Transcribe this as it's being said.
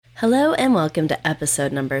Hello and welcome to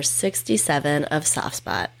episode number 67 of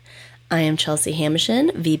SoftSpot. I am Chelsea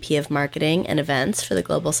Hamishin, VP of Marketing and Events for the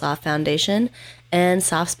Global Soft Foundation, and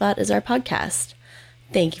SoftSpot is our podcast.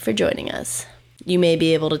 Thank you for joining us. You may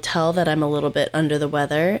be able to tell that I'm a little bit under the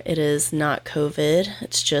weather. It is not COVID,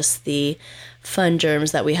 it's just the fun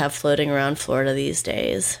germs that we have floating around Florida these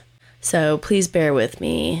days. So please bear with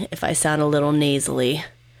me if I sound a little nasally.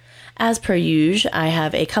 As per usual, I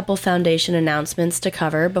have a couple foundation announcements to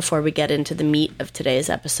cover before we get into the meat of today's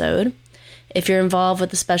episode. If you're involved with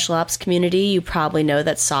the special ops community, you probably know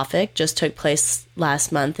that SOFIC just took place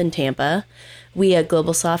last month in Tampa. We at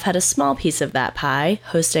GlobalSoft had a small piece of that pie,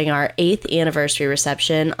 hosting our 8th anniversary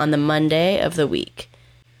reception on the Monday of the week.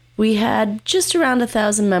 We had just around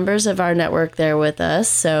 1,000 members of our network there with us,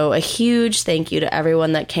 so a huge thank you to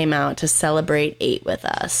everyone that came out to celebrate 8 with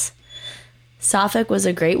us. SOFIC was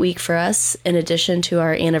a great week for us. In addition to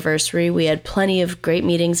our anniversary, we had plenty of great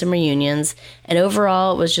meetings and reunions, and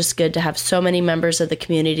overall, it was just good to have so many members of the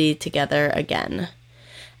community together again.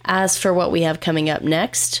 As for what we have coming up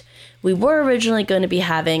next, we were originally going to be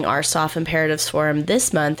having our Soft Imperatives Forum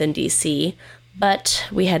this month in DC, but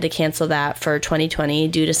we had to cancel that for 2020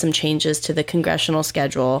 due to some changes to the congressional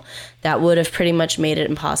schedule that would have pretty much made it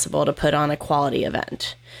impossible to put on a quality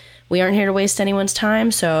event. We aren't here to waste anyone's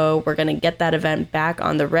time, so we're going to get that event back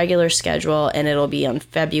on the regular schedule, and it'll be on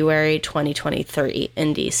February 2023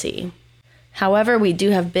 in DC. However, we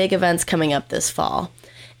do have big events coming up this fall.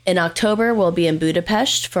 In October, we'll be in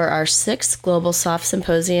Budapest for our 6th Global Soft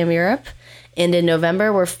Symposium Europe, and in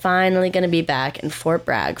November, we're finally going to be back in Fort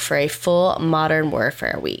Bragg for a full Modern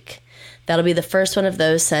Warfare Week. That'll be the first one of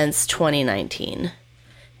those since 2019.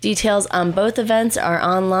 Details on both events are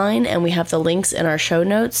online, and we have the links in our show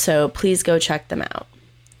notes, so please go check them out.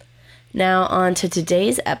 Now on to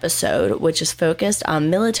today's episode, which is focused on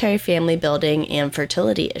military family building and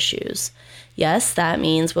fertility issues. Yes, that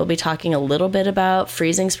means we'll be talking a little bit about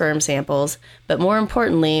freezing sperm samples, but more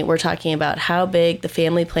importantly, we're talking about how big the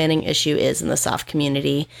family planning issue is in the soft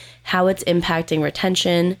community, how it's impacting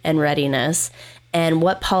retention and readiness, and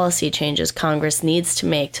what policy changes Congress needs to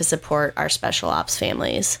make to support our special ops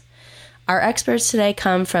families. Our experts today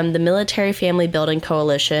come from the Military Family Building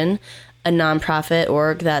Coalition, a nonprofit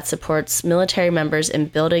org that supports military members in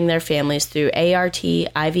building their families through ART,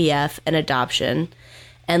 IVF, and adoption,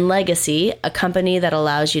 and Legacy, a company that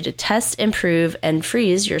allows you to test, improve, and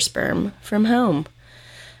freeze your sperm from home.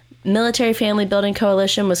 Military Family Building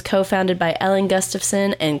Coalition was co-founded by Ellen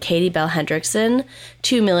Gustafson and Katie Bell Hendrickson,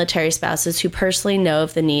 2 military spouses who personally know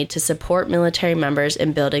of the need to support military members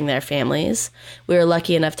in building their families. We were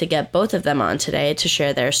lucky enough to get both of them on today to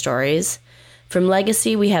share their stories. From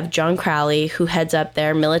Legacy, we have John Crowley, who heads up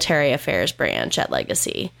their military affairs branch at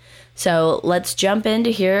Legacy. So let's jump in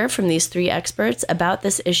to hear from these 3 experts about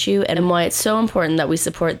this issue and why it's so important that we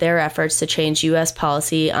support their efforts to change U.S.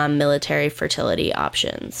 policy on military fertility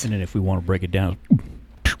options. And then if we want to break it down.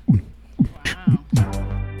 The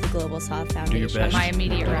Global Soft Foundation. My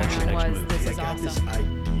immediate reaction was, this is awesome.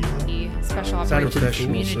 The Special Operations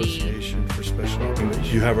Community. Association for Special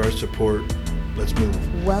Operations. You have our support. Let's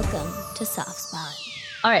move. Welcome to SoftSpot.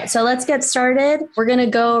 All right, so let's get started. We're going to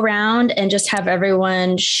go around and just have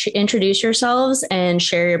everyone introduce yourselves and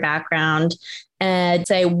share your background and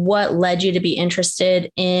say what led you to be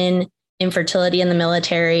interested in infertility in the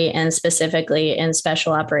military and specifically in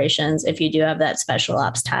special operations, if you do have that special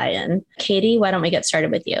ops tie-in. Katie, why don't we get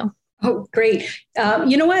started with you? Oh, great.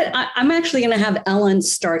 You know what? I'm actually going to have Ellen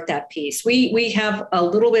start that piece. We have a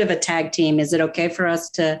little bit of a tag team. Is it okay for us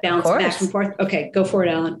to bounce back and forth? Okay, go for it,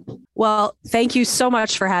 Ellen. Well, thank you so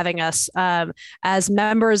much for having us. As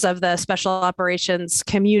members of the special operations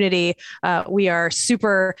community, we are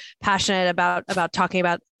super passionate about talking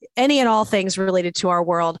about any and all things related to our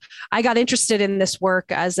world. I got interested in this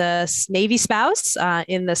work as a Navy spouse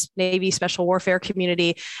in this Navy special warfare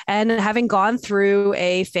community, and having gone through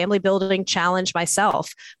a family building challenge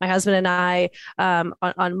myself. My husband and I,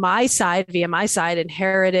 on my side, via my side,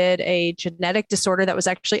 inherited a genetic disorder that was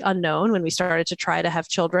actually unknown when we started to try to have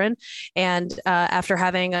children. And after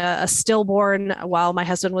having a stillborn while my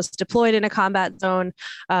husband was deployed in a combat zone,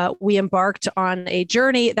 we embarked on a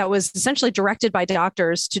journey that was essentially directed by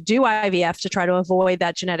doctors to do IVF to try to avoid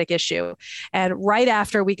that genetic issue. And right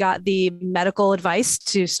after we got the medical advice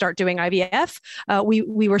to start doing IVF,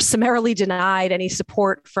 we were summarily denied any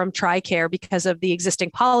support from TRICARE because of the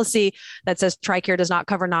existing policy that says TRICARE does not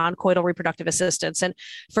cover non-coital reproductive assistance. And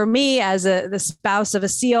for me, as the spouse of a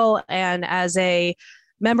SEAL and as a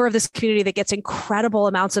member of this community that gets incredible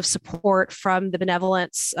amounts of support from the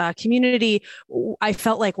benevolence community, I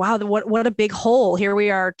felt like, wow, what a big hole. Here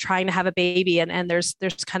we are trying to have a baby and there's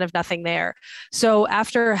kind of nothing there. So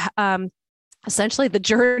after essentially the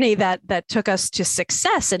journey that took us to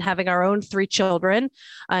success in having our own 3 children,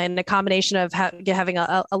 and a combination of having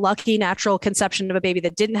a lucky natural conception of a baby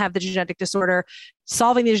that didn't have the genetic disorder,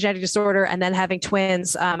 solving the genetic disorder, and then having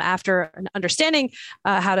twins after understanding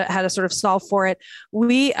how to sort of solve for it.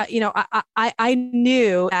 We, I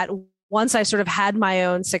knew that once I sort of had my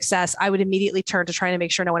own success, I would immediately turn to trying to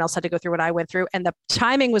make sure no one else had to go through what I went through. And the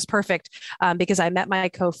timing was perfect because I met my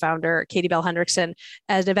co-founder, Katie Bell Hendrickson,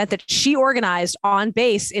 at an event that she organized on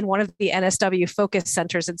base in one of the NSW focus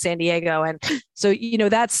centers in San Diego. And so,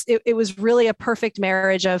 it was really a perfect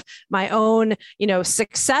marriage of my own,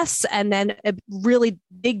 success and then a really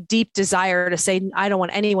big, deep desire to say, I don't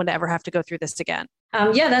want anyone to ever have to go through this again.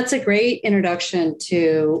 That's a great introduction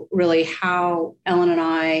to really how Ellen and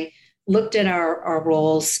I looked at our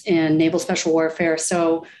roles in Naval Special Warfare.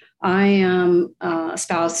 So I am a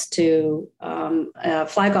spouse to a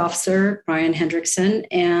flag officer, Brian Hendrickson.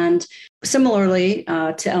 And similarly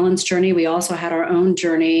to Ellen's journey, we also had our own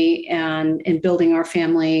journey and in building our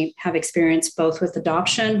family, have experience both with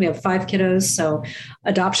adoption. We have 5 kiddos. So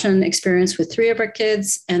adoption experience with 3 of our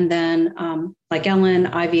kids. And then like Ellen,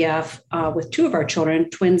 IVF with 2 of our children,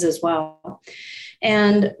 twins as well.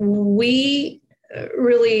 And we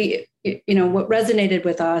really, what resonated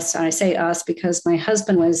with us, and I say us because my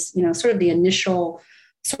husband was, sort of the initial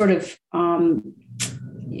sort of,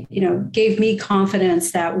 gave me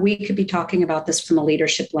confidence that we could be talking about this from a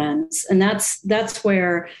leadership lens. And that's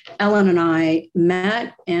where Ellen and I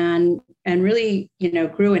met and really,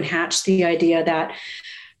 grew and hatched the idea that,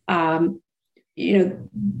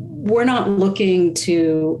 we're not looking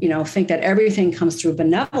to, think that everything comes through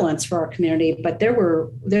benevolence for our community, but there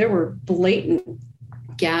were blatant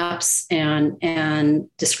gaps and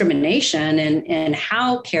discrimination and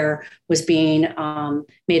how care was being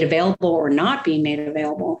made available or not being made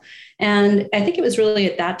available. And I think it was really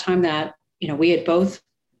at that time that, we had both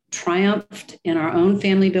triumphed in our own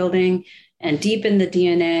family building and deep in the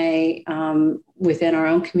DNA within our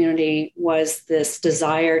own community was this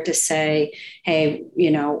desire to say, hey,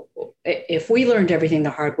 if we learned everything the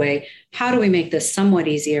hard way, how do we make this somewhat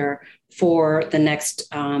easier for the next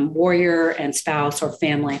warrior and spouse or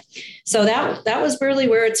family? So that was really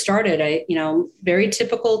where it started. Very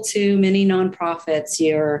typical to many nonprofits.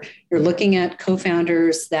 You're looking at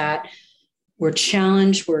co-founders that were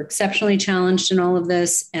challenged, were exceptionally challenged in all of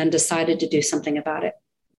this and decided to do something about it.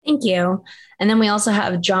 Thank you. And then we also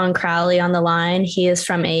have John Crowley on the line. He is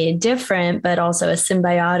from a different, but also a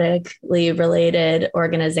symbiotically related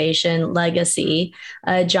organization, Legacy.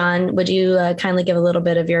 John, would you kindly give a little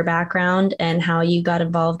bit of your background and how you got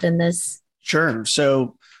involved in this? Sure.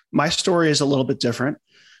 So my story is a little bit different.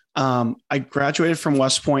 I graduated from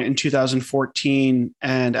West Point in 2014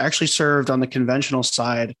 and actually served on the conventional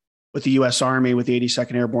side with the U.S. Army with the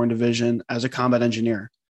 82nd Airborne Division as a combat engineer.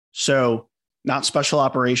 So not special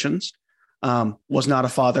operations, was not a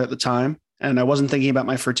father at the time. And I wasn't thinking about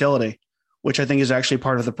my fertility, which I think is actually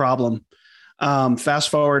part of the problem. Fast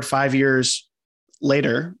forward 5 years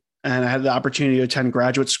later, and I had the opportunity to attend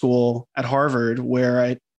graduate school at Harvard, where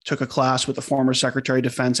I took a class with the former Secretary of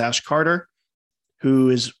Defense, Ash Carter,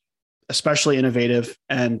 who is especially innovative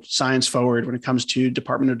and science forward when it comes to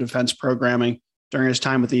Department of Defense programming during his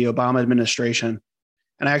time with the Obama administration.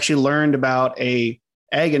 And I actually learned about a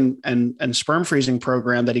egg and sperm freezing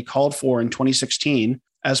program that he called for in 2016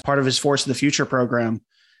 as part of his Force of the Future program.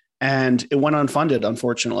 And it went unfunded,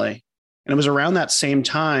 unfortunately. And it was around that same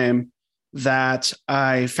time that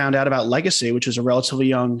I found out about Legacy, which is a relatively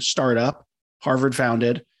young startup, Harvard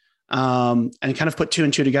founded, and kind of put 2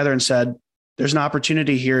 and 2 together and said, there's an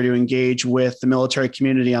opportunity here to engage with the military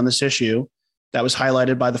community on this issue that was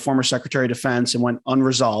highlighted by the former Secretary of Defense and went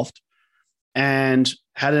unresolved. And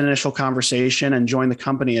had an initial conversation and joined the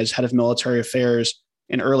company as head of military affairs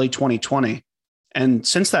in early 2020. And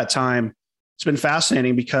since that time, it's been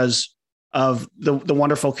fascinating because of the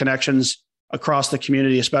wonderful connections across the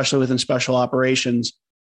community, especially within special operations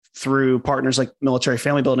through partners like Military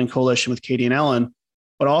Family Building Coalition with Katie and Ellen,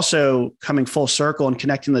 but also coming full circle and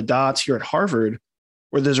connecting the dots here at Harvard,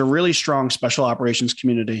 where there's a really strong special operations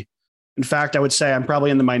community. In fact, I would say I'm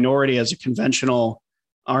probably in the minority as a conventional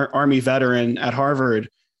Army veteran at Harvard,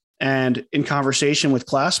 and in conversation with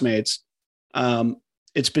classmates,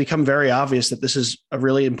 it's become very obvious that this is a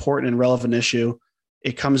really important and relevant issue.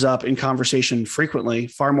 It comes up in conversation frequently,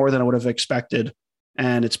 far more than I would have expected.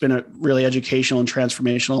 And it's been a really educational and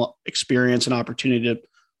transformational experience and opportunity to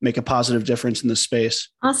make a positive difference in this space.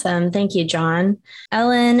 Awesome. Thank you, John.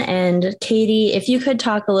 Ellen and Katie, if you could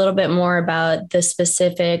talk a little bit more about the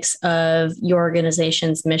specifics of your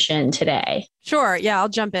organization's mission today. Sure. Yeah, I'll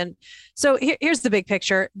jump in. So here's the big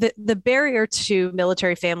picture. The barrier to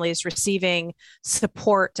military families receiving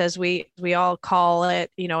support, as we all call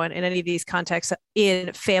it, in any of these contexts,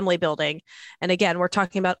 in family building. And again, we're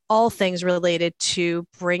talking about all things related to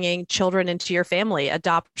bringing children into your family,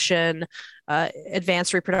 adoption,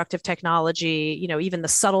 advanced reproductive technology, even the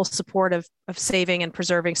subtle support of saving and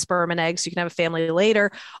preserving sperm and eggs so you can have a family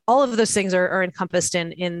later. All of those things are encompassed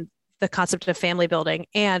in the concept of family building.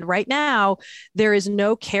 And right now, there is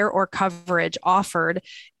no care or coverage offered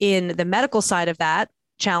in the medical side of that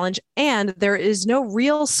challenge. And there is no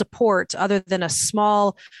real support other than a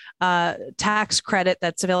small tax credit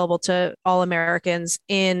that's available to all Americans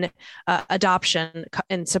in adoption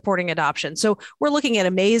and supporting adoption. So we're looking at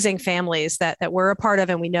amazing families that we're a part of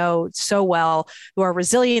and we know so well, who are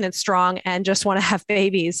resilient and strong and just want to have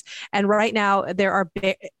babies. And right now, there are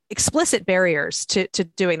explicit barriers to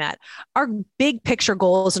doing that. Our big picture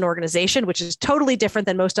goal as an organization, which is totally different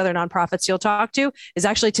than most other nonprofits you'll talk to, is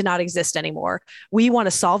actually to not exist anymore. We want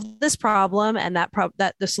to solve this problem, and that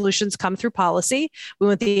the solutions come through policy. We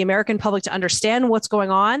want the American public to understand what's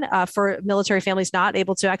going on for military families not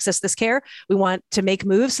able to access this care. We want to make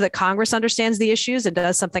moves so that Congress understands the issues and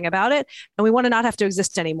does something about it. And we want to not have to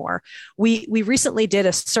exist anymore. We recently did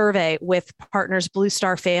a survey with partners Blue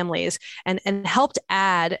Star Families and helped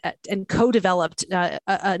add and co-developed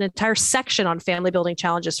an entire section on family building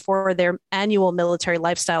challenges for their annual military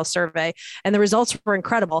lifestyle survey. And the results were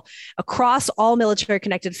incredible. Across all military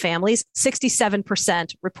connected families,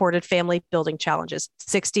 67% reported family building challenges,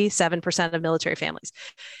 67% of military families.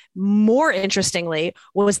 More interestingly,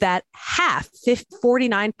 was that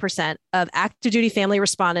 49% of active duty family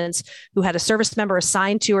respondents who had a service member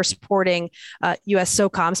assigned to or supporting U.S.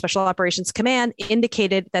 SOCOM, Special Operations Command,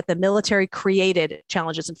 indicated that the military created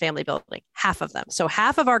challenges in family building. Half of them. So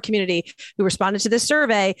half of our community who responded to this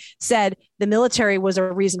survey said the military was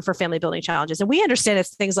a reason for family building challenges. And we understand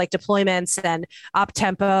it's things like deployments and op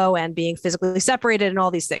tempo and being physically separated and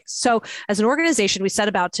all these things. So as an organization, we set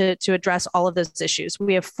about to address all of those issues.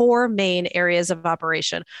 We have 4 main areas of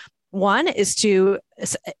operation. One is to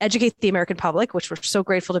educate the American public, which we're so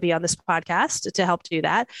grateful to be on this podcast to help do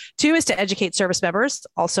that. 2 is to educate service members,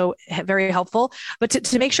 also very helpful, but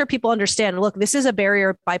to make sure people understand, look, this is a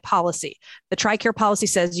barrier by policy. The TRICARE policy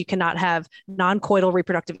says you cannot have non-coital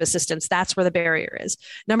reproductive assistance. That's where the barrier is.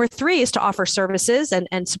 Number 3 is to offer services and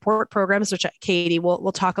support programs, which Katie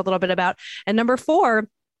will talk a little bit about. And number 4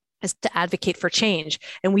 is to advocate for change.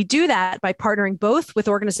 And we do that by partnering both with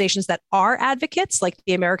organizations that are advocates, like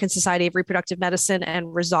the American Society of Reproductive Medicine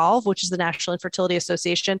and Resolve, which is the National Infertility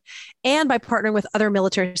Association, and by partnering with other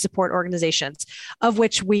military support organizations, of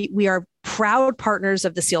which we are proud partners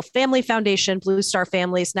of the SEAL Family Foundation, Blue Star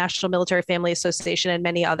Families, National Military Family Association, and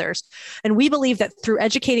many others. And we believe that through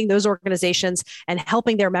educating those organizations and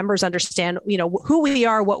helping their members understand, who we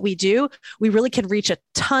are, what we do, we really can reach a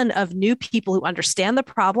ton of new people who understand the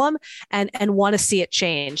problem and want to see it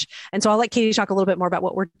change. And so I'll let Katie talk a little bit more about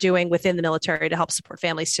what we're doing within the military to help support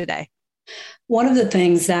families today. One of the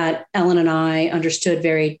things that Ellen and I understood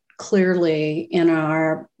very clearly in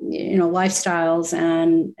our lifestyles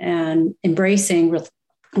and embracing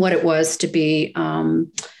what it was to be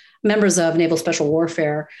members of Naval Special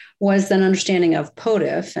Warfare was an understanding of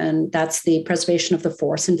POTFF, and that's the preservation of the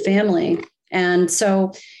force and family. And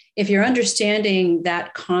so if you're understanding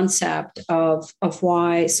that concept of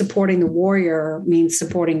why supporting the warrior means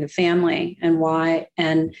supporting the family, and why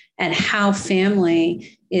and how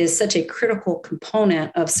family is such a critical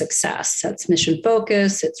component of success. That's mission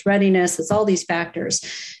focus, it's readiness, it's all these factors.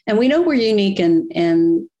 And we know we're unique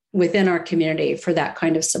in within our community for that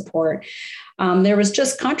kind of support. There was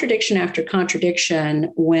just contradiction after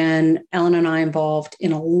contradiction when Ellen and I, involved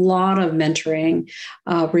in a lot of mentoring,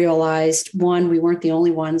 realized, 1, we weren't the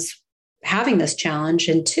only ones having this challenge,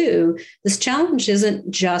 and 2, this challenge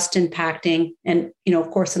isn't just impacting, and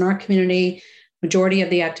of course in our community, majority of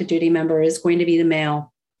the active duty member is going to be the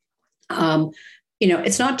male.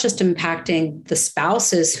 It's not just impacting the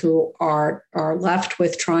spouses who are left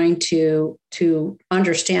with trying to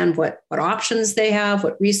understand what options they have,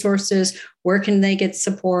 what resources, where can they get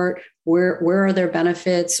support, where are their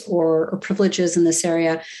benefits or privileges in this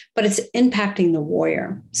area, but it's impacting the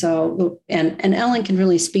warrior. So, and Ellen can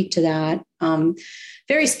really speak to that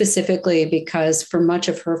very specifically, because for much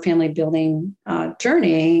of her family building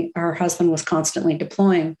journey, her husband was constantly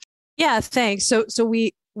deploying. Yeah, thanks. So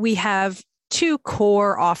we have two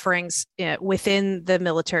core offerings within the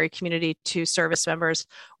military community to service members.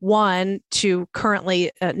 One, to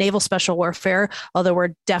currently Naval Special Warfare, although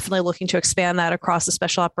we're definitely looking to expand that across the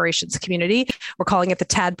special operations community. We're calling it the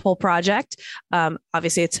Tadpole Project.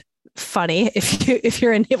 Obviously, it's funny if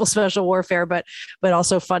you're in Naval Special Warfare, but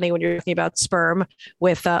also funny when you're talking about sperm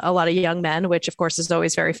with a lot of young men, which of course is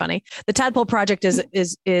always very funny. The Tadpole Project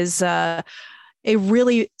is a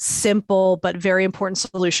really simple but very important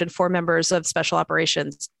solution for members of special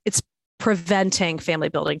operations. It's preventing family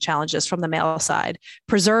building challenges from the male side,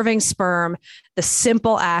 preserving sperm, the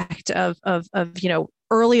simple act of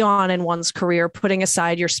early on in one's career, putting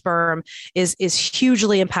aside your sperm is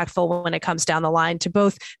hugely impactful when it comes down the line to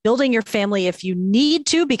both building your family if you need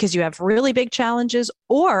to, because you have really big challenges,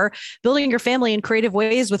 or building your family in creative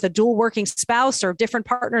ways with a dual working spouse or different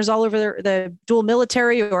partners all over the dual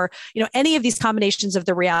military, or, any of these combinations of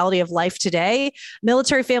the reality of life today.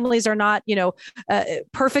 Military families are not,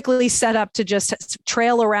 perfectly set up to just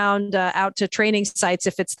trail around out to training sites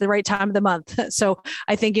if it's the right time of the month. So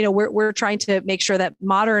I think, we're trying to make sure that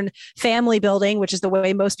modern family building, which is the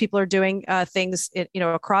way most people are doing things,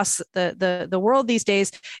 across the world these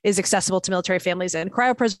days, is accessible to military families, and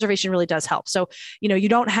cryopreservation really does help. So, you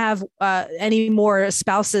don't have any more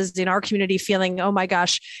spouses in our community feeling, oh my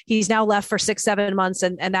gosh, he's now left for 6-7 months,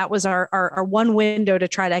 and that was our one window to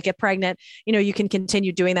try to get pregnant. You can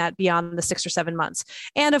continue doing that beyond the 6 or 7 months.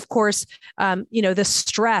 And of course, the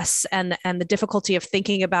stress and the difficulty of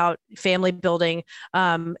thinking about family building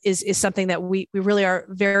is something that we really are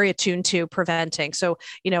very attuned to preventing. So,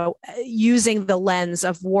 using the lens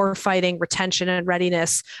of war fighting, retention, and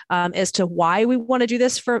readiness as to why we want to do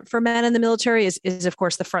this for men in the military is of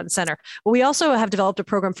course the front and center. But we also have developed a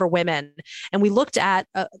program for women, and we looked at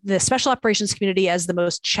the special operations community as the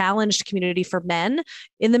most challenged community for men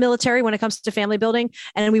in the military when it comes to family building.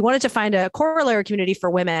 And we wanted to find a corollary community for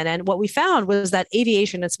women. And what we found was that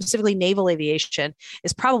aviation, and specifically naval aviation,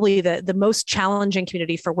 is probably the most challenging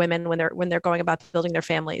community for women when they're going about building their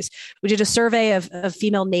families. We did a survey of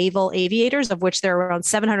female naval aviators, of which there were around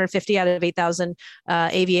 750 out of 8,000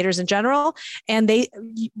 aviators in general. And they,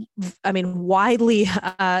 widely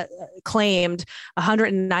claimed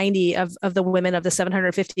 190 of the women of the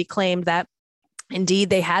 750 claimed that indeed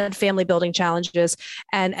they had family building challenges,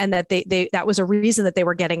 and that that was a reason that they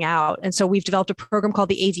were getting out. And so we've developed a program called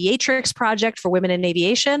the Aviatrix Project for women in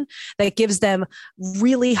aviation that gives them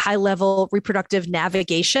really high level reproductive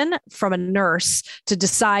navigation from a nurse to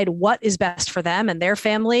decide what is best for them and their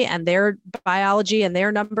family and their biology and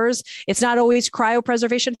their numbers. It's not always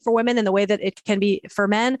cryopreservation for women in the way that it can be for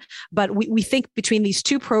men, but we think between these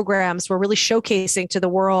two programs, we're really showcasing to the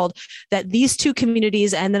world that these two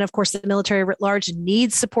communities, and then of course the military writ large,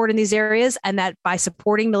 needs support in these areas, and that by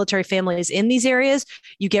supporting military families in these areas,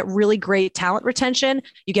 you get really great talent retention,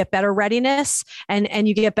 you get better readiness, and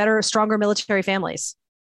you get better, stronger military families.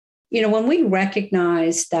 When we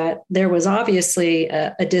recognized that there was obviously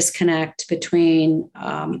a disconnect between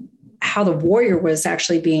how the warrior was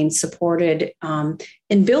actually being supported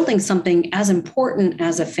in building something as important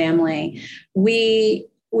as a family, we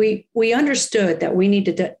understood that we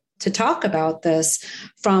needed to talk about this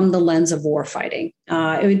from the lens of war fighting.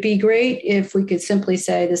 It would be great if we could simply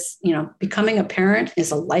say this, becoming a parent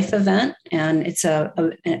is a life event, and it's a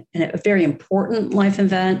very important life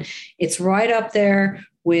event. It's right up there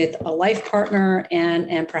with a life partner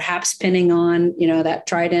and perhaps pinning on, that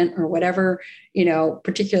trident or whatever,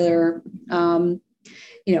 particular,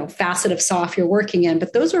 facet of SOF you're working in.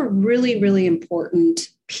 But those are really, really important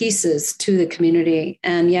pieces to the community.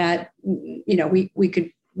 And yet,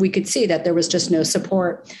 we could see that there was just no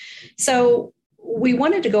support. So we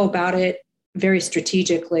wanted to go about it very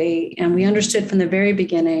strategically. And we understood from the very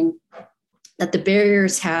beginning that the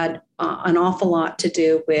barriers had an awful lot to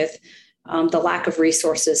do with the lack of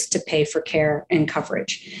resources to pay for care and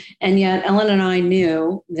coverage. And yet Ellen and I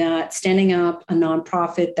knew that standing up a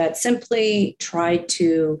nonprofit that simply tried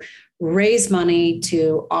to raise money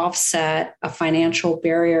to offset a financial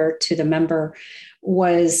barrier to the member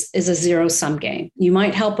is a zero-sum game. You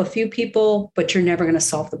might help a few people, but you're never going to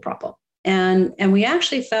solve the problem. And we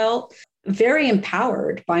actually felt very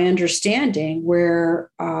empowered by understanding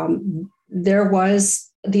where there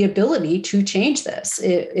was the ability to change this.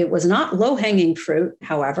 It was not low-hanging fruit,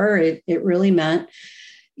 however. It really meant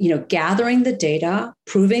gathering the data,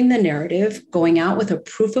 proving the narrative, going out with a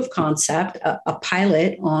proof of concept, a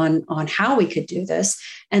pilot on how we could do this,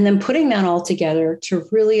 and then putting that all together to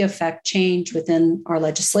really affect change within our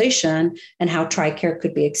legislation and how TRICARE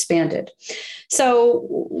could be expanded. So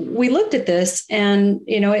we looked at this, and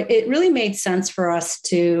it really made sense for us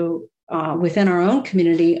to within our own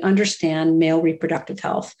community understand male reproductive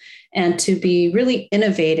health and to be really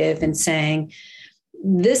innovative in saying,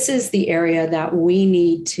 this is the area that we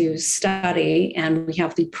need to study, and we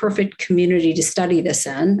have the perfect community to study this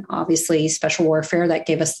in. Obviously, special warfare, that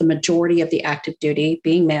gave us the majority of the active duty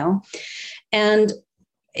being male. And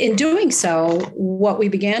in doing so, what we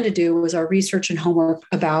began to do was our research and homework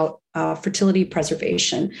about fertility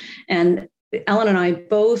preservation. And Ellen and I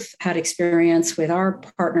both had experience with our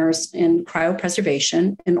partners in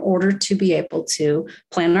cryopreservation in order to be able to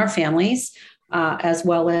plan our families, as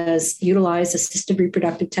well as utilize assisted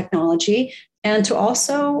reproductive technology, and to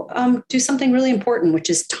also do something really important, which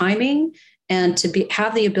is timing, and to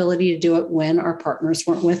have the ability to do it when our partners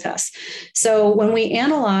weren't with us. So when we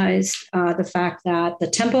analyzed the fact that the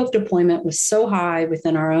tempo of deployment was so high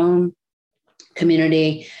within our own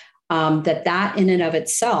community, that in and of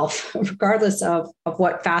itself, regardless of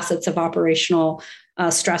what facets of operational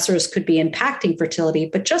stressors could be impacting fertility,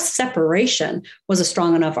 but just separation was a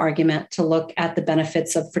strong enough argument to look at the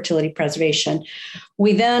benefits of fertility preservation.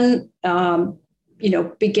 We then,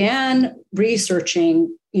 began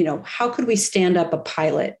researching, how could we stand up a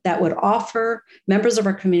pilot that would offer members of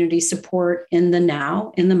our community support in the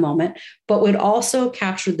now, in the moment, but would also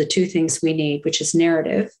capture the two things we need, which is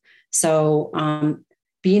narrative. So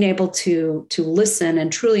being able to listen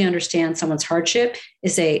and truly understand someone's hardship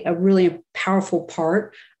is a really powerful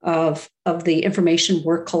part of the information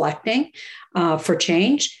we're collecting for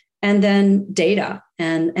change. And then data.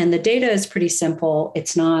 And the data is pretty simple.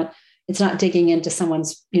 It's not digging into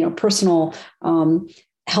someone's personal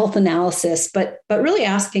health analysis, but really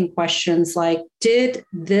asking questions like, did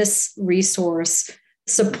this resource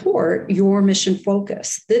support your mission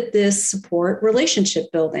focus? Did this support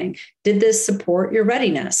relationship building? Did this support your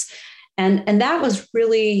readiness? And that was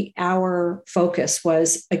really our focus,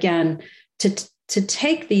 was, again, to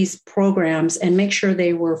take these programs and make sure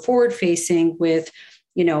they were forward facing with,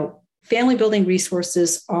 family building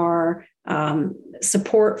resources are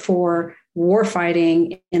support for war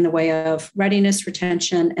fighting in the way of readiness,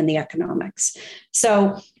 retention, and the economics.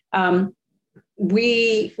 So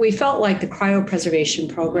we felt like the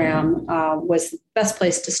cryopreservation program was the best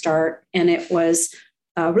place to start. And it was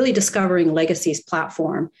really discovering Legacy's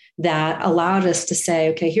platform that allowed us to say,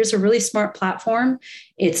 okay, here's a really smart platform.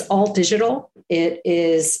 It's all digital. It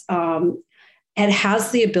is, it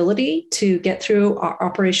has the ability to get through our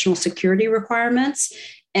operational security requirements,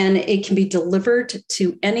 and it can be delivered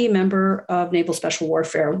to any member of Naval Special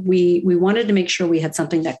Warfare. We wanted to make sure we had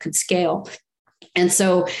something that could scale. And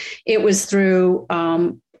so it was through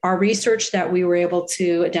our research that we were able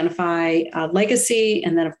to identify Legacy.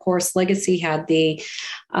 And then, of course, Legacy had the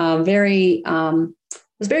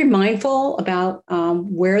was very mindful about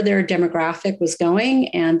where their demographic was going.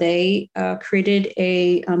 And they created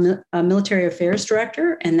a military affairs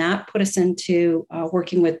director, and that put us into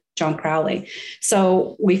working with John Crowley.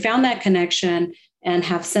 So we found that connection and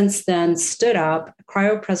have since then stood up a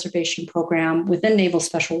cryopreservation program within Naval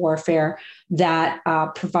Special Warfare that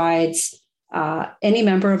provides any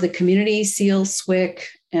member of the community, SEAL, SWCC,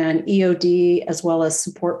 and EOD, as well as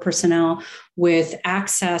support personnel, with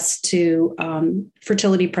access to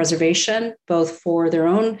fertility preservation, both for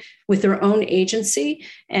with their own agency,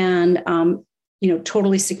 and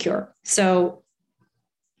totally secure. So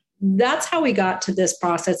that's how we got to this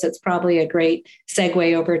process. It's probably a great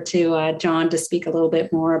segue over to John to speak a little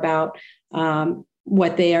bit more about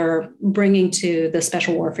what they are bringing to the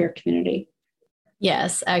special warfare community.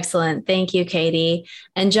 Yes, excellent. Thank you, Katie.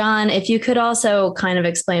 And John, if you could also kind of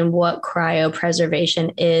explain what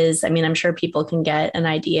cryopreservation is. I mean, I'm sure people can get an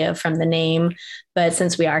idea from the name, but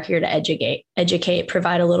since we are here to educate,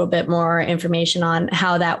 provide a little bit more information on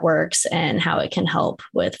how that works and how it can help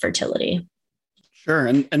with fertility. Sure.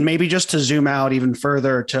 And maybe just to zoom out even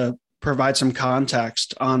further to provide some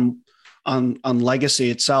context on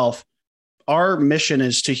Legacy itself, our mission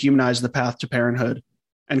is to humanize the path to parenthood.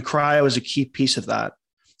 And cryo is a key piece of that.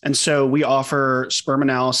 And so we offer sperm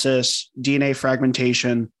analysis, DNA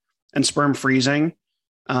fragmentation, and sperm freezing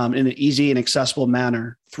in an easy and accessible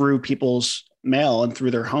manner through people's mail and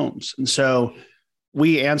through their homes. And so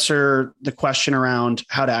we answer the question around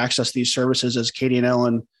how to access these services, as Katie and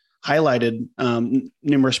Ellen highlighted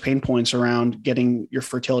numerous pain points around getting your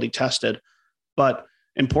fertility tested. But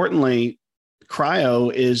importantly,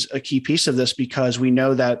 cryo is a key piece of this because we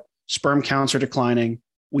know that sperm counts are declining.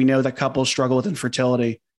 We know that couples struggle with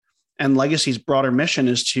infertility, and Legacy's broader mission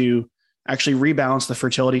is to actually rebalance the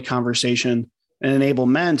fertility conversation and enable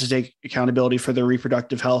men to take accountability for their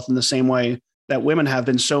reproductive health in the same way that women have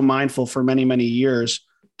been so mindful for many, many years,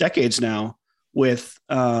 decades now, with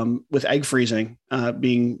egg freezing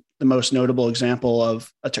being the most notable example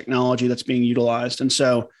of a technology that's being utilized. And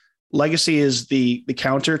so Legacy is the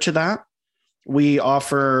counter to that. We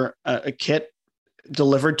offer a kit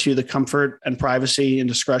delivered to the comfort and privacy and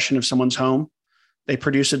discretion of someone's home. They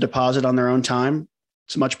produce a deposit on their own time.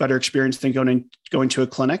 It's a much better experience than going to a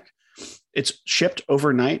clinic. It's shipped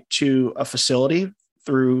overnight to a facility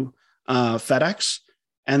through FedEx,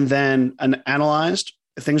 and then analyzed.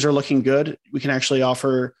 If things are looking good, we can actually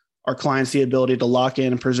offer our clients the ability to lock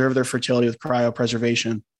in and preserve their fertility with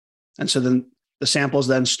cryopreservation. And so then the sample is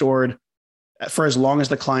then stored for as long as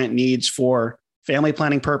the client needs for family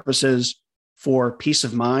planning purposes, for peace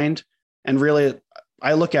of mind. And really,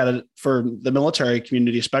 I look at it for the military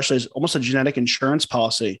community, especially, as almost a genetic insurance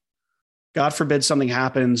policy. God forbid something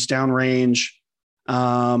happens downrange,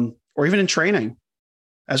 or even in training.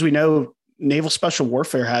 As we know, naval special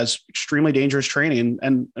warfare has extremely dangerous training,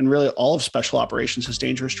 and really all of special operations has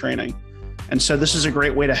dangerous training. And so this is a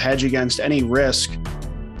great way to hedge against any risk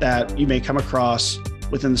that you may come across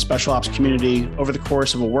within the special ops community over the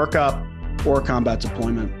course of a workup or a combat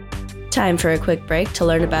deployment. Time for a quick break to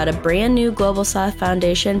learn about a brand new Global South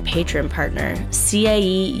Foundation patron partner,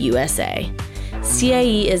 CAE USA.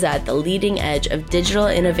 CAE is at the leading edge of digital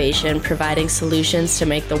innovation, providing solutions to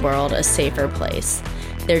make the world a safer place.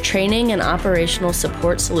 Their training and operational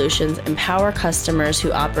support solutions empower customers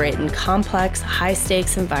who operate in complex,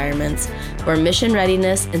 high-stakes environments where mission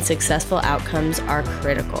readiness and successful outcomes are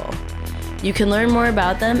critical. You can learn more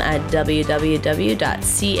about them at www.cae.com.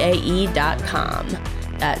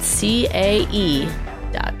 That's CAE.com.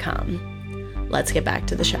 Let's get back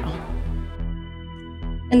to the show.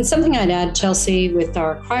 And something I'd add, Chelsea, with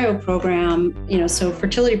our cryo program, so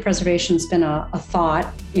fertility preservation has been a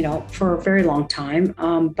thought, for a very long time,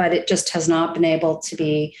 but it just has not been able to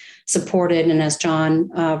be supported, and as John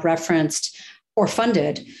referenced, or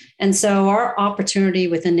funded. And so our opportunity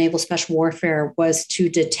within Naval Special Warfare was to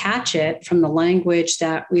detach it from the language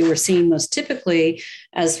that we were seeing most typically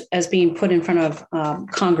as being put in front of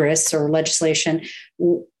Congress or legislation.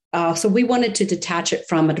 So we wanted to detach it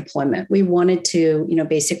from a deployment. We wanted to,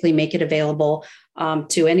 basically make it available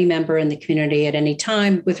to any member in the community at any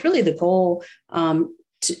time, with really the goal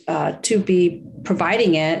to be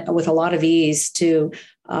providing it with a lot of ease to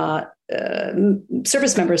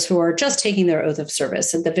service members who are just taking their oath of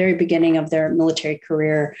service at the very beginning of their military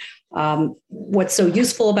career. What's so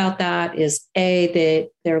useful about that is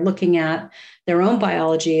they're looking at their own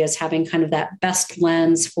biology as having kind of that best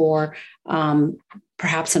lens for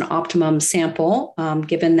perhaps an optimum sample,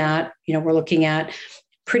 given that, we're looking at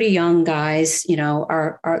pretty young guys,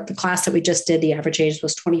 the class that we just did, the average age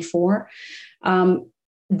was 24.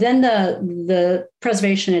 Then the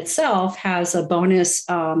preservation itself has a bonus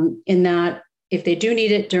in that if they do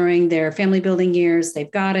need it during their family building years, they've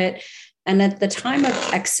got it. And at the time of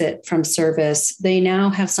exit from service, they now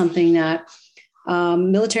have something that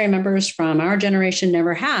military members from our generation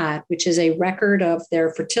never had, which is a record of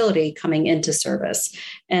their fertility coming into service.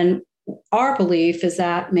 And our belief is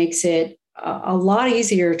that makes it a lot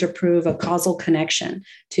easier to prove a causal connection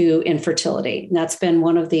to infertility. And that's been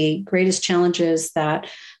one of the greatest challenges that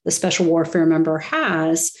the special warfare member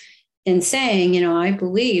has in saying, I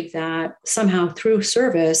believe that somehow through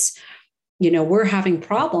service, we're having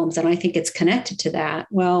problems, and I think it's connected to that.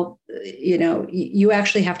 Well, you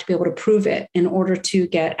actually have to be able to prove it in order to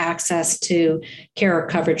get access to care or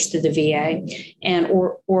coverage through the VA, and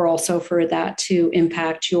or also for that to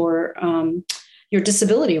impact your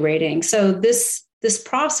disability rating. So this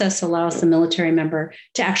process allows the military member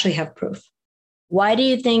to actually have proof. Why do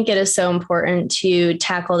you think it is so important to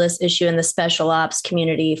tackle this issue in the special ops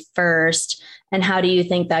community first? And how do you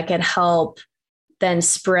think that could help then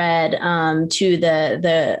spread to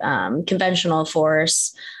the conventional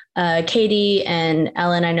force? Katie and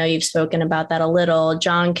Ellen, I know you've spoken about that a little.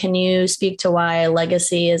 John, can you speak to why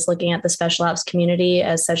Legacy is looking at the special ops community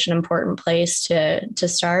as such an important place to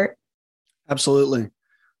start? Absolutely.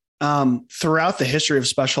 Throughout the history of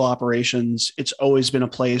special operations, it's always been a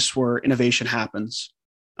place where innovation happens.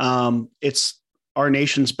 It's our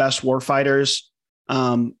nation's best warfighters.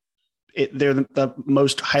 They're the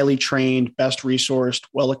most highly trained, best resourced,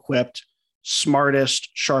 well-equipped, smartest,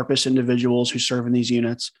 sharpest individuals who serve in these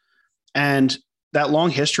units. And that long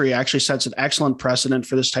history actually sets an excellent precedent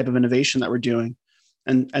for this type of innovation that we're doing.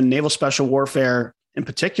 And Naval Special Warfare in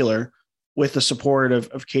particular, with the support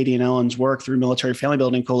of Katie and Ellen's work through Military Family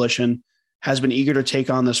Building Coalition, has been eager to take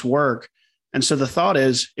on this work. And so the thought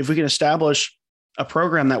is, if we can establish a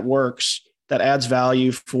program that works, that adds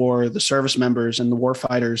value for the service members and the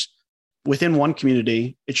warfighters within one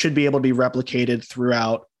community, it should be able to be replicated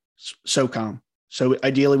throughout SOCOM. So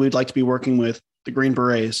ideally, we'd like to be working with the Green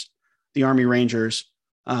Berets, the Army Rangers,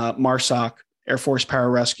 MARSOC, Air Force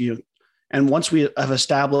Pararescue. And once we have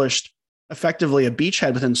established effectively a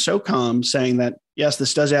beachhead within SOCOM saying that, yes,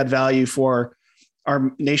 this does add value for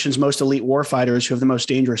our nation's most elite warfighters who have the most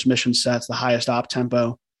dangerous mission sets, the highest op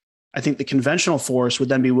tempo, I think the conventional force would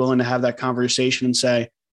then be willing to have that conversation and say,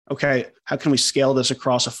 okay, how can we scale this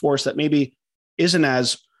across a force that maybe isn't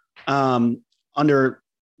as under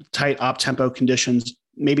tight op tempo conditions,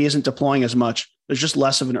 maybe isn't deploying as much. There's just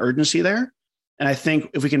less of an urgency there. And I think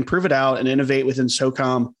if we can prove it out and innovate within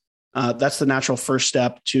SOCOM, that's the natural first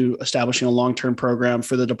step to establishing a long-term program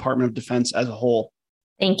for the Department of Defense as a whole.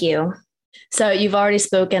 Thank you. So you've already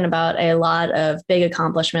spoken about a lot of big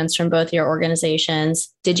accomplishments from both your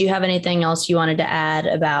organizations. Did you have anything else you wanted to add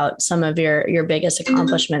about some of your biggest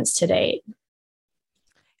accomplishments to date?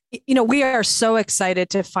 You know, we are so excited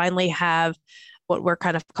to finally have what we're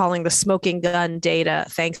kind of calling the smoking gun data,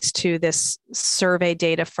 thanks to this survey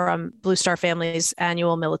data from Blue Star Family's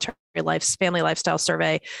annual family lifestyle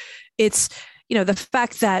survey. It's, you know, the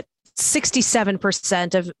fact that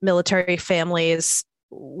 67% of military families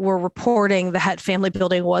were reporting that family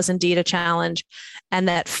building was indeed a challenge, and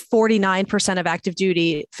that 49% of active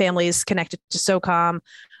duty families connected to SOCOM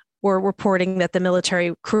were reporting that the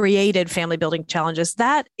military created family building challenges.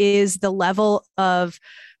 That is the level of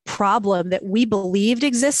problem that we believed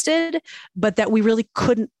existed, but that we really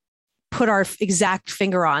couldn't put our exact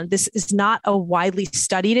finger on. This is not a widely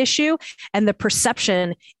studied issue. And the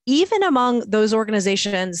perception, even among those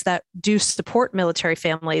organizations that do support military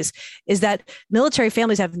families, is that military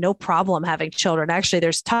families have no problem having children. Actually,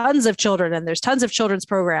 there's tons of children and there's tons of children's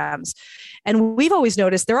programs. And we've always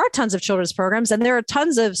noticed there are tons of children's programs and there are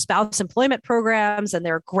tons of spouse employment programs, and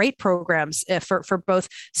there are great programs for both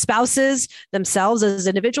spouses themselves as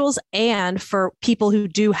individuals and for people who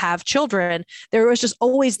do have children. There was just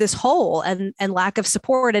always this hole and lack of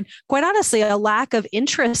support, and quite honestly, a lack of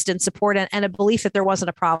interest in support and a belief that there wasn't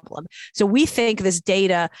a problem. So we think this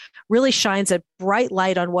data really shines a bright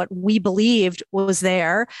light on what we believed was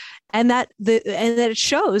there, and that it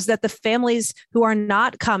shows that the families who are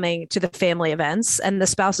not coming to the family events and the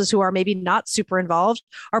spouses who are maybe not super involved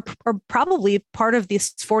are probably part of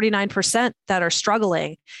these 49% that are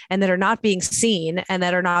struggling and that are not being seen and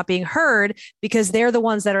that are not being heard, because they're the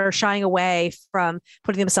ones that are shying away from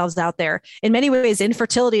putting themselves out there. In many ways,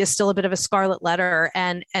 infertility is still a bit of a scarlet letter,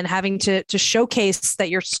 and having to showcase that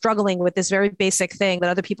you're struggling with this very basic thing that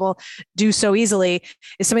other people do so easily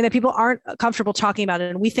is something that people aren't comfortable talking about.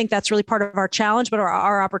 And we think that's really part of our challenge, but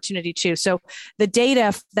our opportunity too. So the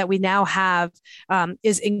data that we now have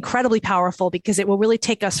is incredibly powerful, because it will really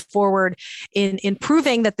take us forward in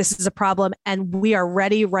proving that this is a problem, and we are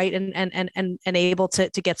ready, right, and able to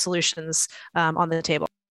get solutions on the table.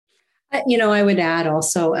 You know, I would add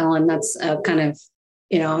also, Ellen, that's kind of,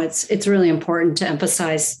 you know, it's really important to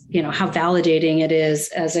emphasize, you know, how validating it is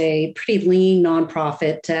as a pretty lean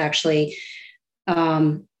nonprofit to actually,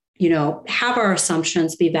 you know, have our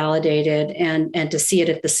assumptions be validated and to see it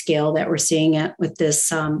at the scale that we're seeing it with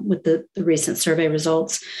this, with the recent survey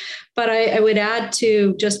results. But I would add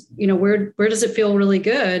to just, you know, where does it feel really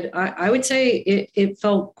good? I would say it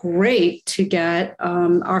felt great to get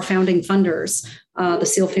our founding funders, the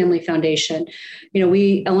Seal Family Foundation. You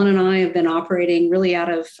know, Ellen and I have been operating really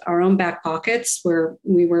out of our own back pockets, where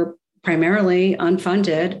we were primarily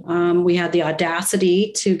unfunded. We had the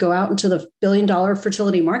audacity to go out into the $1 billion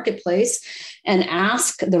fertility marketplace and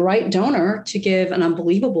ask the right donor to give an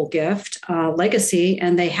unbelievable gift, legacy,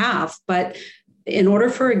 and they have. But in order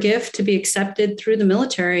for a gift to be accepted through the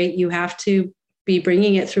military, you have to be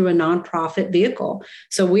bringing it through a nonprofit vehicle.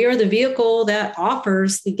 So we are the vehicle that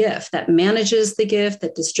offers the gift, that manages the gift,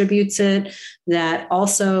 that distributes it, that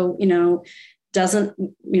also, you know, doesn't,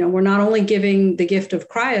 you know, we're not only giving the gift of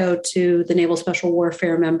cryo to the Naval Special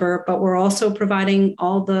Warfare member, but we're also providing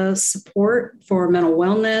all the support for mental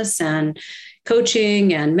wellness and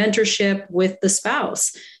coaching and mentorship with the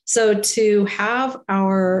spouse. So to have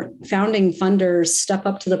our founding funders step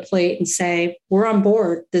up to the plate and say, we're on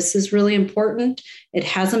board, this is really important. It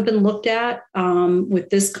hasn't been looked at with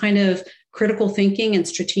this kind of critical thinking and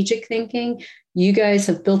strategic thinking. You guys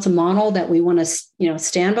have built a model that we want to, you know,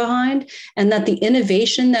 stand behind, and that the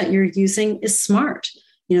innovation that you're using is smart.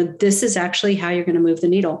 You know, this is actually how you're going to move the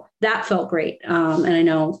needle. That felt great. And I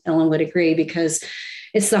know Ellen would agree, because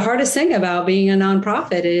it's the hardest thing about being a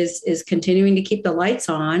nonprofit is continuing to keep the lights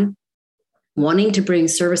on, wanting to bring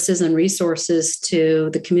services and resources to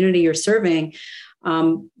the community you're serving.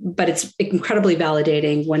 But it's incredibly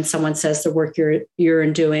validating when someone says the work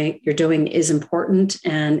you're doing is important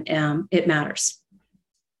and it matters.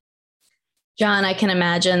 John, I can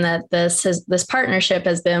imagine that this partnership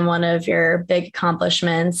has been one of your big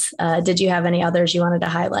accomplishments. Did you have any others you wanted to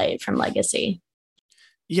highlight from Legacy?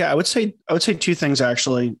 Yeah, I would say two things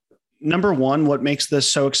actually. Number one, what makes this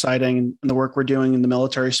so exciting and the work we're doing in the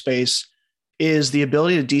military space is the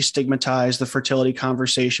ability to destigmatize the fertility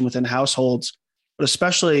conversation within households, but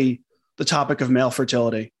especially the topic of male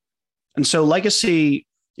fertility. And so Legacy,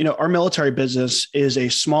 our military business is a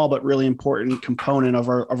small but really important component of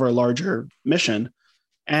our larger mission.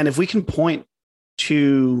 And if we can point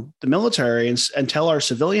to the military and tell our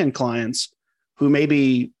civilian clients who may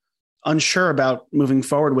be unsure about moving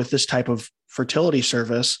forward with this type of fertility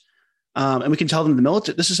service, and we can tell them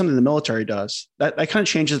this is something the military does, that kind of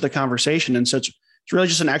changes the conversation. And so it's really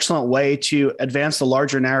just an excellent way to advance the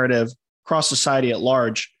larger narrative across society at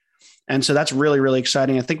large. And so that's really, really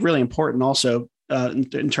exciting. I think really important also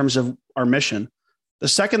in terms of our mission. The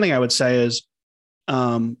second thing I would say is,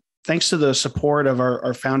 thanks to the support of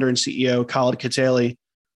our founder and CEO, Khaled Khatali,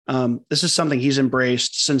 this is something he's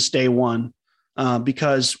embraced since day one,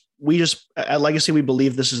 because at Legacy, we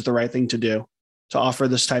believe this is the right thing to do, to offer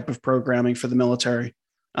this type of programming for the military.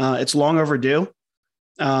 It's long overdue.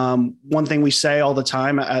 One thing we say all the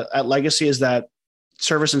time at Legacy is that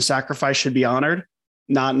service and sacrifice should be honored,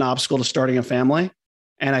 not an obstacle to starting a family.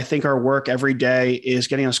 And I think our work every day is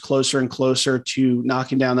getting us closer and closer to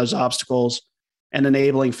knocking down those obstacles and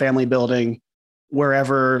enabling family building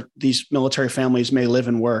wherever these military families may live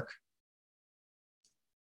and work.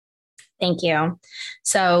 Thank you.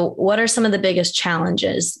 So what are some of the biggest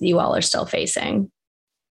challenges you all are still facing?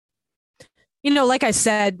 Like I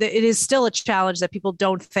said, it is still a challenge that people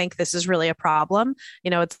don't think this is really a problem.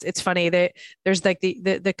 It's funny that there's like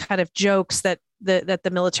the kind of jokes that the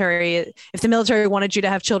military, if the military wanted you to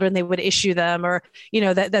have children, they would issue them, or,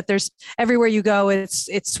 that there's everywhere you go,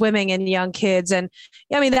 it's swimming in young kids. And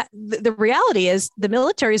that the reality is the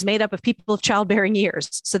military is made up of people of childbearing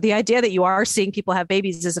years. So the idea that you are seeing people have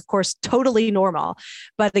babies is of course totally normal.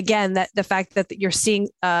 But again, that the fact that you're seeing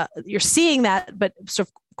that, but sort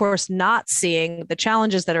of course, not seeing the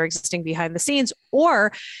challenges that are existing behind the scenes,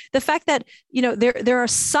 or the fact that, there are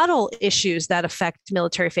subtle issues that affect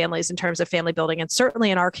military families in terms of family building. And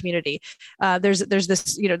certainly in our community, there's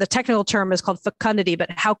this, the technical term is called fecundity, but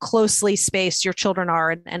how closely spaced your children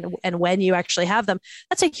are and when you actually have them,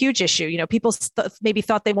 that's a huge issue. People maybe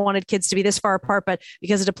thought they wanted kids to be this far apart, but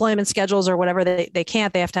because of deployment schedules or whatever, they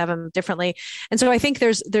can't, they have to have them differently. And so I think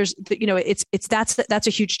that's a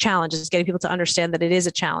huge challenge, is getting people to understand that it is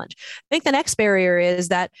a challenge. I think the next barrier is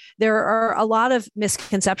that there are a lot of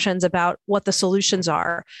misconceptions about what the solutions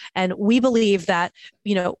are. And we believe that,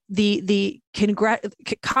 the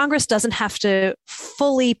Congress doesn't have to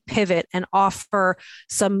fully pivot and offer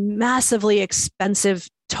some massively expensive,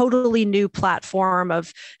 totally new platform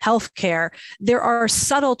of healthcare. There are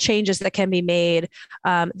subtle changes that can be made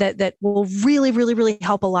that will really, really, really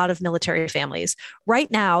help a lot of military families. Right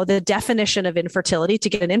now, the definition of infertility, to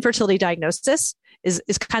get an infertility diagnosis, is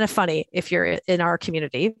kind of funny if you're in our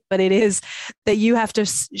community, but it is that you have to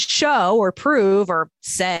show or prove or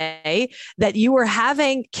say that you were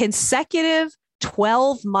having consecutive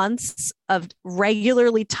 12 months of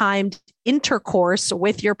regularly timed intercourse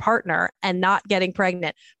with your partner and not getting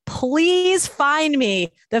pregnant. Please find me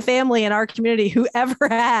the family in our community who ever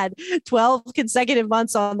had 12 consecutive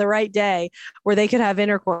months on the right day where they could have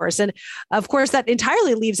intercourse. And of course, that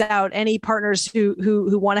entirely leaves out any partners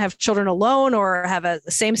who want to have children alone or have a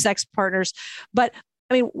same-sex partners. But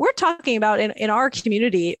we're talking about in our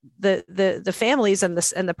community, the families and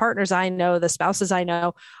the partners I know, the spouses I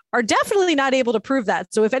know, are definitely not able to prove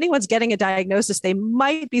that. So if anyone's getting a diagnosis, they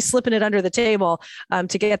might be slipping it under the table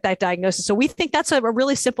to get that diagnosis. So we think that's a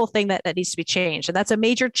really simple thing that needs to be changed. And that's a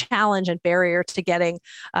major challenge and barrier to getting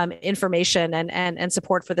information and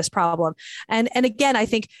support for this problem. And again, I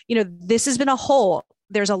think, this has been a hole.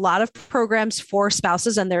 There's a lot of programs for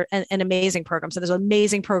spouses and amazing programs. And there's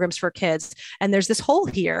amazing programs for kids. And there's this hole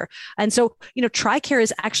here. And so, TRICARE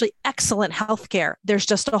is actually excellent healthcare. There's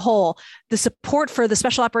just a hole. The support for the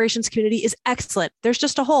special operations community is excellent. There's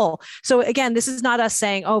just a hole. So again, this is not us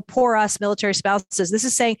saying, oh, poor us military spouses. This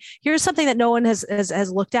is saying, here's something that no one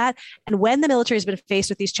has looked at. And when the military has been faced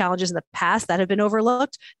with these challenges in the past that have been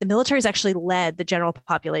overlooked, the military has actually led the general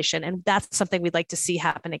population. And that's something we'd like to see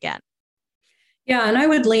happen again. Yeah, and I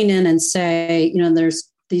would lean in and say,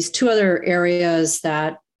 there's these two other areas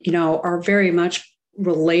that, are very much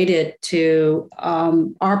related to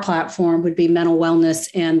our platform would be mental wellness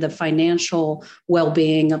and the financial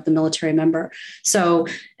well-being of the military member. So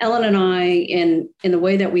Ellen and I, in the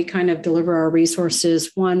way that we kind of deliver our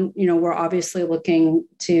resources, one, we're obviously looking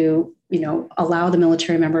to, allow the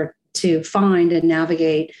military member to find and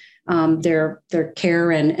navigate their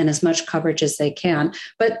care and as much coverage as they can.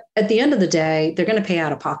 But at the end of the day, they're going to pay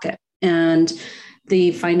out of pocket. And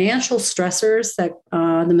the financial stressors that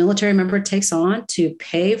the military member takes on to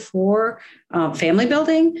pay for family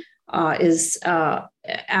building is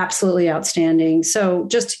absolutely outstanding. So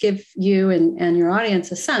just to give you and your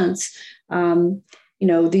audience a sense,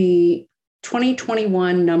 the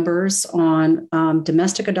 2021 numbers on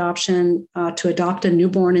domestic adoption to adopt a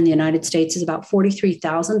newborn in the United States is about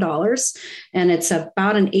 $43,000, and it's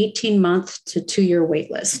about an 18-month to 2-year wait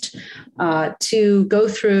list to go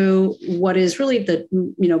through what is really the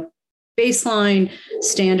baseline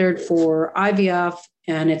standard for IVF,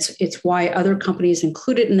 and it's why other companies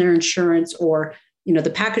include it in their insurance, or the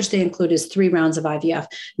package they include is 3 rounds of IVF.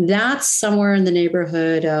 That's somewhere in the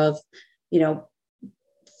neighborhood of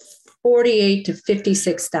 $48,000 to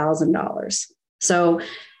 $56,000. So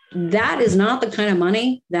that is not the kind of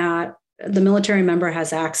money that the military member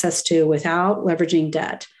has access to without leveraging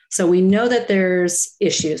debt. So we know that there's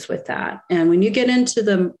issues with that. And when you get into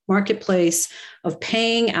the marketplace of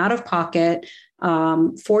paying out of pocket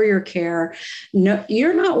for your care, no,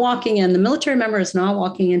 you're not walking in, the military member is not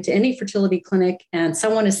walking into any fertility clinic and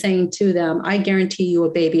someone is saying to them, I guarantee you a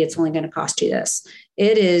baby, it's only going to cost you this.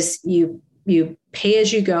 It is you pay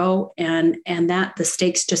as you go, and that the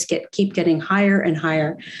stakes just keep getting higher and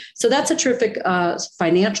higher. So that's a terrific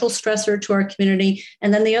financial stressor to our community.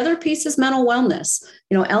 And then the other piece is mental wellness.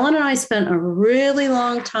 Ellen and I spent a really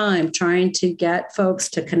long time trying to get folks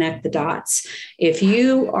to connect the dots. If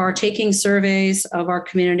you are taking surveys of our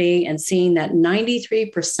community and seeing that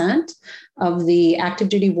 93% of the active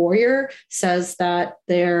duty warrior says that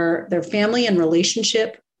their family and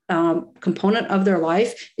relationship component of their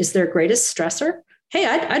life is their greatest stressor. Hey,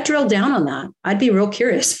 I'd drill down on that. I'd be real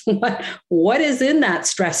curious. What is in that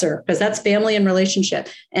stressor? Because that's family and relationship.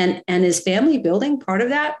 And is family building part of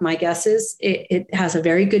that? My guess is it has a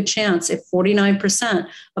very good chance if 49%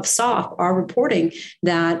 of SOF are reporting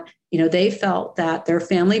that, they felt that their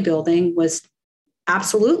family building was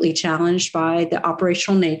absolutely challenged by the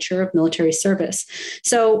operational nature of military service.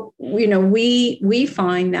 So, we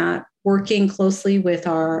find that working closely with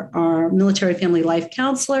our military family life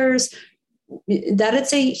counselors, that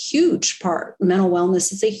it's a huge part. Mental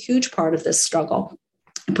wellness is a huge part of this struggle.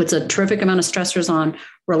 It puts a terrific amount of stressors on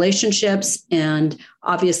relationships, and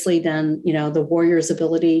obviously then, the warrior's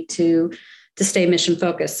ability to stay mission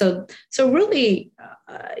focused. So really,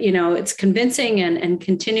 it's convincing and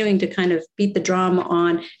continuing to kind of beat the drum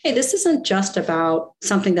on, hey, this isn't just about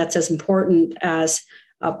something that's as important as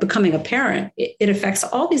becoming a parent. It affects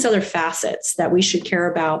all these other facets that we should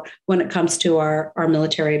care about when it comes to our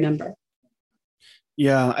military member.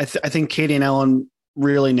 Yeah, I think Katie and Ellen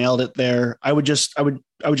really nailed it there. I would just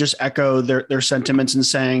echo their sentiments in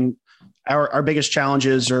saying our biggest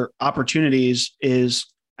challenges or opportunities is,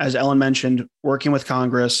 as Ellen mentioned, working with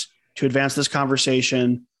Congress to advance this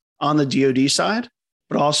conversation on the DoD side,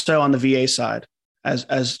 but also on the VA side.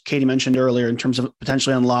 As Katie mentioned earlier, in terms of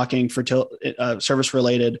potentially unlocking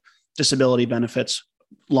service-related disability benefits,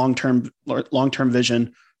 long-term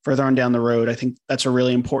vision further on down the road. I think that's a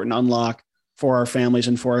really important unlock for our families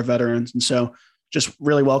and for our veterans. And so just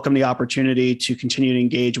really welcome the opportunity to continue to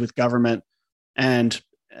engage with government and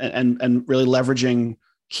really leveraging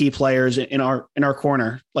key players in our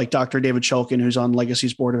corner, like Dr. David Shulkin, who's on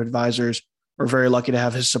Legacy's board of advisors. We're very lucky to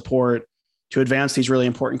have his support to advance these really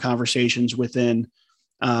important conversations within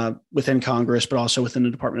Congress, but also within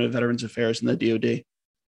the Department of Veterans Affairs and the DoD.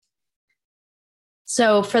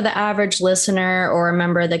 So for the average listener or a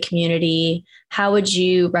member of the community, how would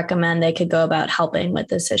you recommend they could go about helping with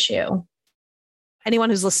this issue? Anyone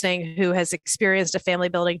who's listening who has experienced a family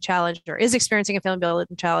building challenge or is experiencing a family building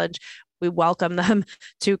challenge, we welcome them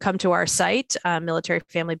to come to our site,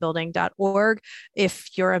 militaryfamilybuilding.org.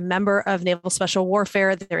 If you're a member of Naval Special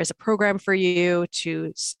Warfare, there is a program for you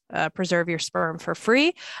to preserve your sperm for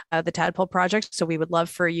free, the Tadpole Project. So we would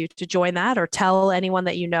love for you to join that, or tell anyone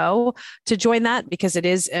that you know to join that, because it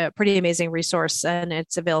is a pretty amazing resource and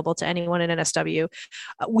it's available to anyone in NSW.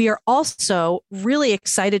 We are also really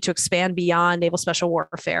excited to expand beyond Naval Special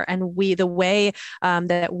Warfare. And the way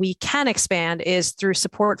that we can expand is through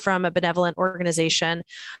support from a benevolent organization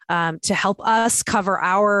to help us cover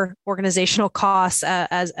our organizational costs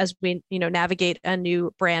as we navigate a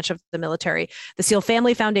new branch of the military. The SEAL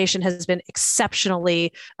Family Foundation has been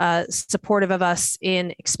exceptionally supportive of us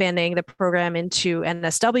in expanding the program into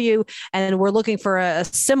NSW, and we're looking for a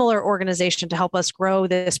similar organization to help us grow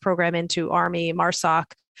this program into Army, MARSOC,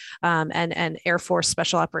 and Air Force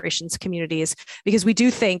special operations communities, because we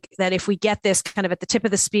do think that if we get this kind of at the tip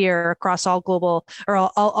of the spear across all global or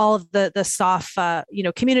all of the SOF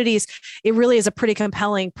communities, it really is a pretty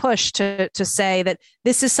compelling push to say that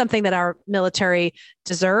this is something that our military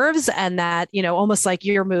deserves, and that, almost like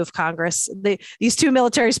your move, Congress, these two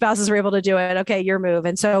military spouses were able to do it. Okay, your move.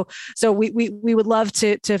 And so we would love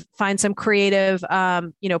to find some creative,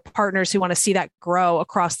 partners who want to see that grow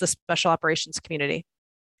across the special operations community.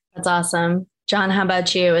 That's awesome. John, how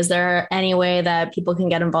about you? Is there any way that people can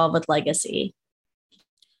get involved with Legacy?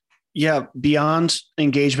 Yeah, beyond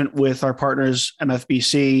engagement with our partners,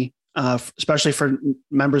 MFBC, especially for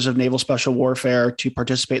members of Naval Special Warfare to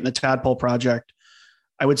participate in the Tadpole Project,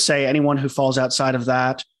 I would say anyone who falls outside of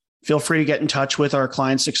that, feel free to get in touch with our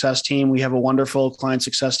client success team. We have a wonderful client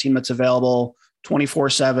success team that's available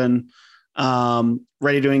 24/7,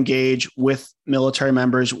 ready to engage with military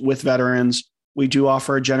members, with veterans. We do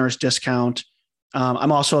offer a generous discount.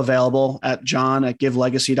 I'm also available at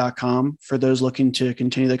john@givelegacy.com for those looking to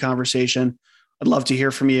continue the conversation. I'd love to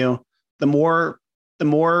hear from you. The more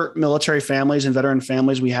military families and veteran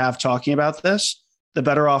families we have talking about this, the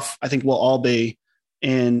better off I think we'll all be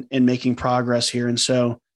in making progress here. And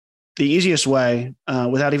so the easiest way,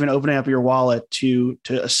 without even opening up your wallet to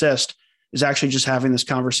assist, is actually just having this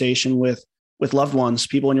conversation with loved ones,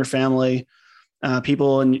 people in your family,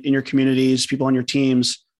 people in your communities, people on your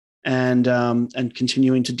teams, and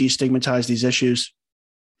continuing to destigmatize these issues.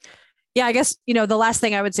 Yeah, I guess, the last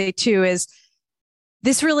thing I would say too is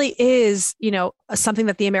this really is, something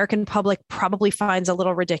that the American public probably finds a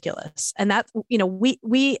little ridiculous. And that,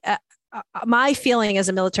 my feeling as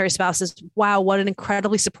a military spouse is, wow, what an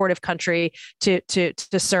incredibly supportive country to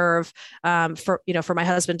serve, for my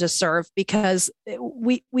husband to serve, because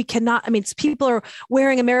we cannot, people are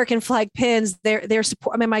wearing American flag pins. They're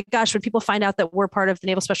support. My gosh, when people find out that we're part of the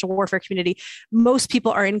Naval Special Warfare community, most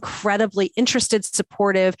people are incredibly interested,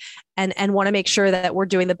 supportive, and want to make sure that we're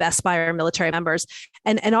doing the best by our military members.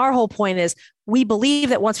 And our whole point is, we believe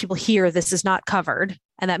that once people hear this is not covered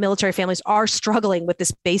and that military families are struggling with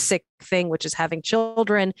this basic thing, which is having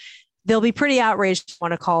children, they'll be pretty outraged to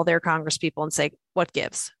want to call their congresspeople and say, what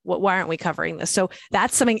gives? Why aren't we covering this? So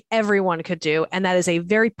that's something everyone could do. And that is a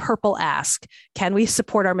very purple ask. Can we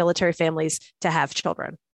support our military families to have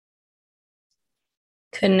children?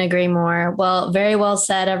 Couldn't agree more. Well, very well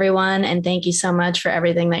said, everyone. And thank you so much for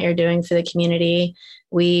everything that you're doing for the community.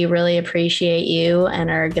 We really appreciate you and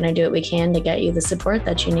are going to do what we can to get you the support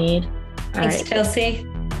that you need. Thanks, Chelsea.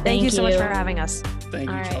 Thank you so much for having us. Thank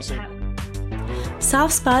you, Chelsea.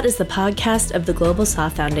 SOFSpot is the podcast of the Global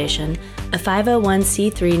SOF Foundation, a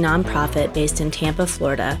 501c3 nonprofit based in Tampa,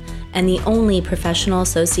 Florida, and the only professional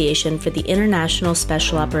association for the international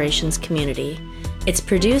special operations community. It's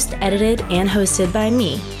produced, edited, and hosted by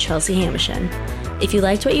me, Chelsea Hamishin. If you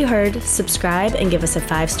liked what you heard, subscribe and give us a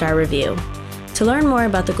 5-star review. To learn more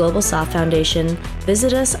about the Global SOF Foundation,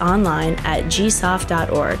 visit us online at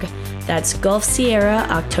gsof.org. That's Gulf Sierra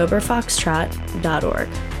October Foxtrot.org.